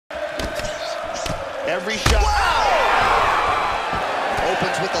Every shot. Wow!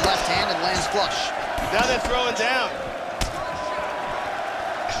 Opens with the left hand and lands flush. Now they're throwing down.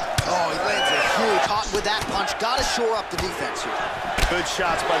 Oh, he lands a huge caught with that punch. Gotta shore up the defense here. Good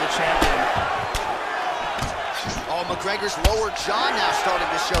shots by the champion. Oh, McGregor's lower jaw now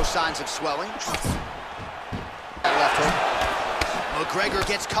starting to show signs of swelling. Left hook. McGregor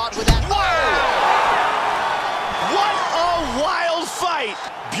gets caught with that. Whoa! What a wild fight!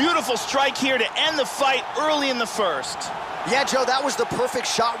 Beautiful strike here to end the fight early in the first. Yeah, Joe, that was the perfect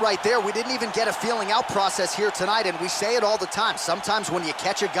shot right there. We didn't even get a feeling out process here tonight, and we say it all the time. Sometimes when you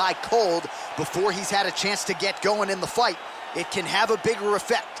catch a guy cold before he's had a chance to get going in the fight, it can have a bigger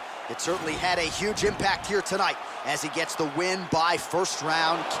effect. It certainly had a huge impact here tonight as he gets the win by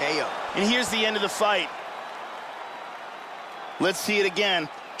first-round KO. And here's the end of the fight. Let's see it again.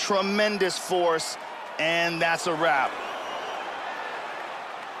 Tremendous force, and that's a wrap.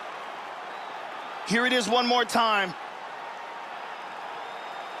 Here it is one more time.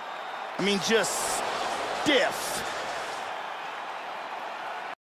 I mean, just stiff.